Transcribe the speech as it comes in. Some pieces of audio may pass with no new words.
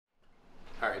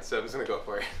Alright, so I'm just gonna go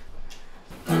for it.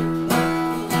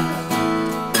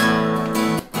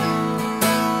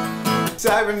 So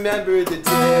I remember the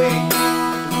day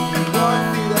you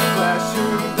walked through that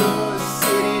classroom door,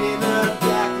 sitting in the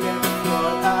back, never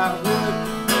thought I would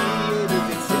be able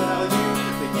to tell you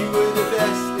that you were the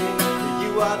best thing, that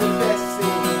you are the best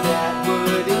thing that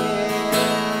would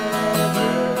ever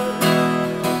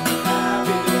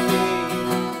happen to me.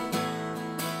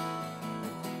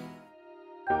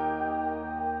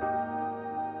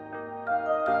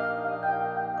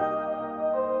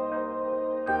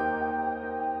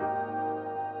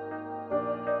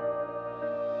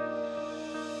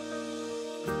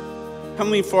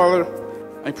 Heavenly Father,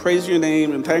 I praise your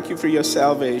name and thank you for your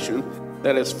salvation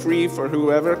that is free for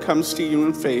whoever comes to you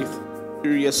in faith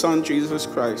through your Son, Jesus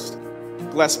Christ.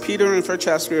 Bless Peter and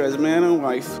Francesca as man and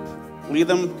wife. Let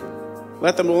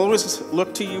them always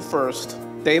look to you first,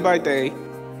 day by day,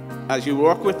 as you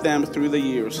walk with them through the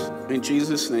years. In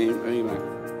Jesus' name, amen.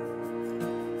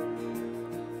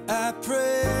 I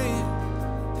pray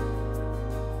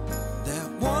that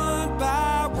one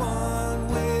by one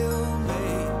we'll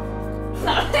make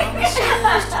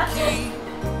promises to keep,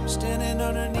 standing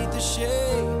underneath the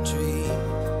shade tree.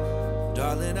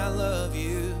 Darling, I love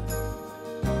you.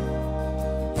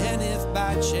 And if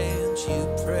by chance you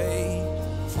pray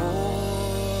for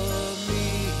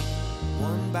me,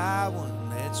 one by one,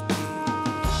 let's be.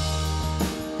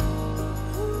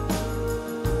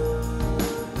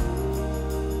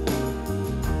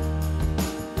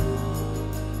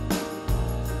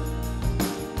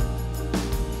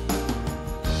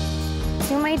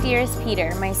 To my dearest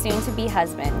Peter, my soon-to-be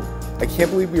husband. I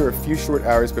can't believe we were a few short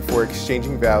hours before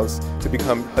exchanging vows to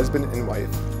become husband and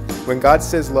wife. When God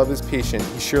says love is patient,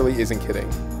 he surely isn't kidding.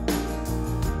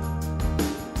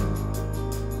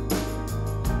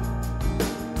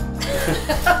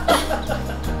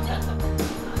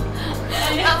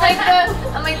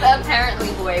 I'm like the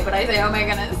apparently boy, but I say, oh my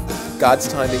goodness. God's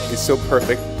timing is so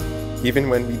perfect, even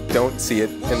when we don't see it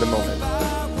in the moment.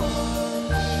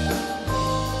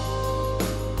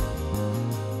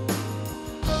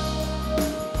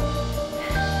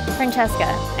 Francesca,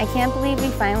 I can't believe we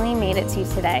finally made it to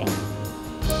today.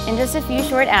 In just a few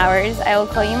short hours, I will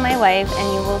call you my wife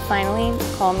and you will finally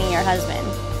call me your husband.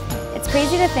 It's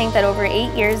crazy to think that over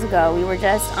 8 years ago, we were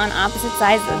just on opposite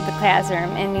sides of the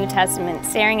classroom in New Testament,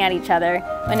 staring at each other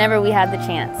whenever we had the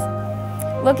chance.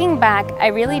 Looking back, I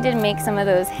really did make some of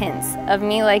those hints of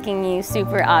me liking you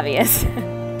super obvious.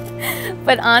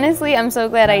 But honestly, I'm so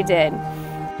glad I did.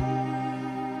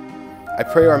 I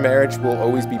pray our marriage will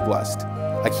always be blessed.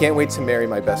 I can't wait to marry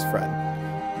my best friend.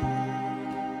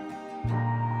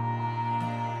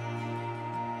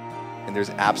 And there's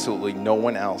absolutely no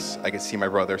one else I could see my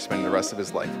brother spending the rest of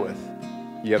his life with.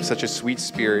 You have such a sweet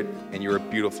spirit, and you are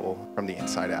beautiful from the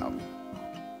inside out.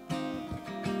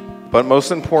 But most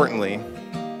importantly,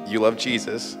 you love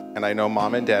Jesus, and I know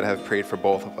Mom and Dad have prayed for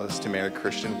both of us to marry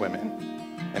Christian women.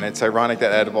 And it's ironic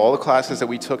that out of all the classes that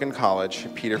we took in college,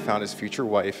 Peter found his future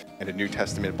wife in a New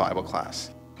Testament Bible class.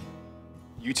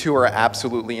 You two are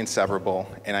absolutely inseparable,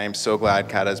 and I am so glad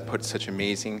God has put such an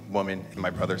amazing woman in my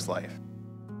brother's life.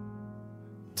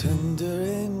 Tender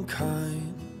and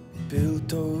kind,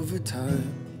 built over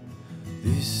time.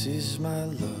 This is my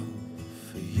love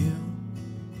for you.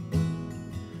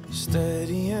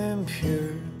 Steady and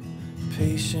pure,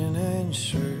 patient and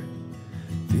sure.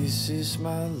 This is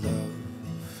my love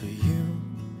for you.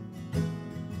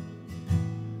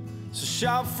 So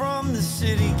shout from the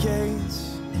city gates,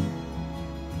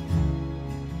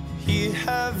 hear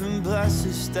heaven bless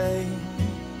this day.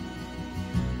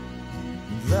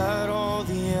 Let all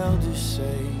the elders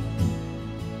say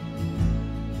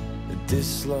that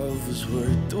this love was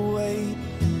worth the wait.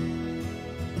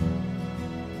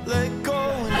 Let go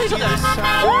and hear the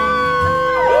sound.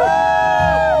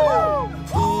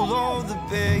 Pull all the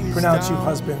bags Pronounce you down.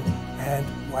 husband and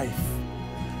wife.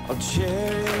 I'll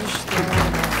cherish them.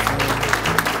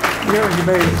 Here, you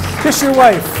may kiss your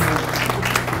wife.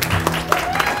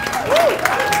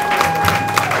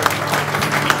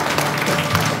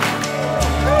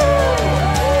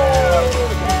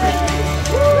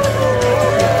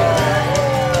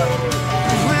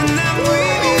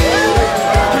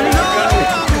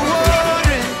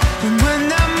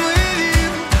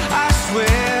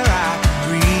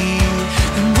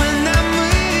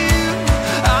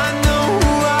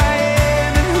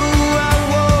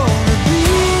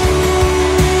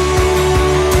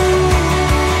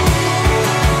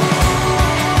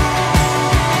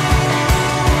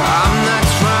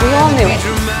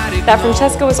 that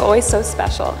Francesca was always so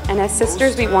special, and as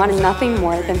sisters we wanted nothing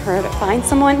more than her to find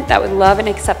someone that would love and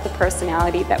accept the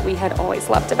personality that we had always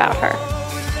loved about her.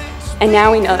 And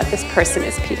now we know that this person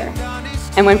is Peter.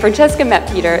 And when Francesca met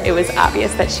Peter, it was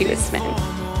obvious that she was smitten.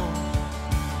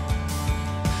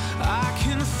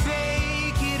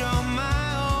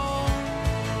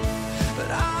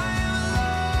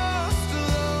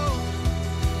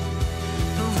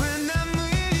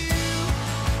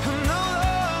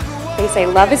 They say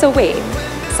love is a wave.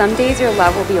 Some days your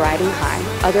love will be riding high,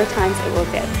 other times it will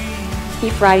dip.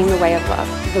 Keep riding the way of love,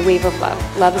 the wave of love.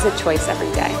 Love is a choice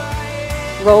every day.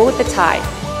 Roll with the tide.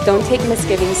 Don't take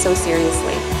misgivings so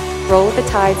seriously. Roll with the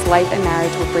tides life and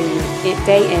marriage will bring you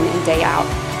day in and day out.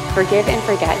 Forgive and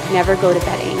forget. Never go to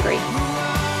bed angry.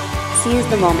 Seize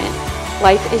the moment.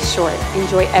 Life is short.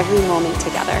 Enjoy every moment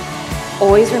together.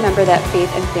 Always remember that faith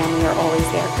and family are always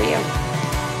there for you.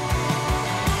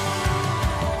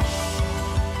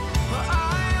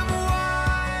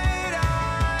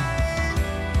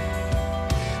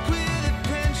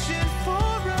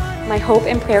 My hope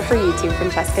and prayer for you two,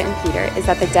 Francesca and Peter, is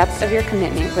that the depth of your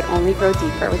commitment would only grow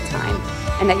deeper with time,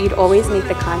 and that you'd always make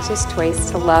the conscious choice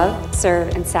to love, serve,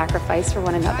 and sacrifice for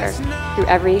one another through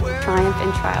every triumph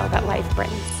and trial that life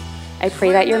brings. I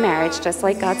pray that your marriage, just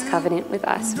like God's covenant with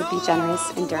us, would be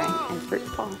generous, enduring, and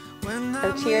fruitful.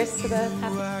 So cheers to the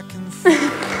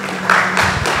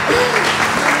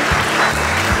happy.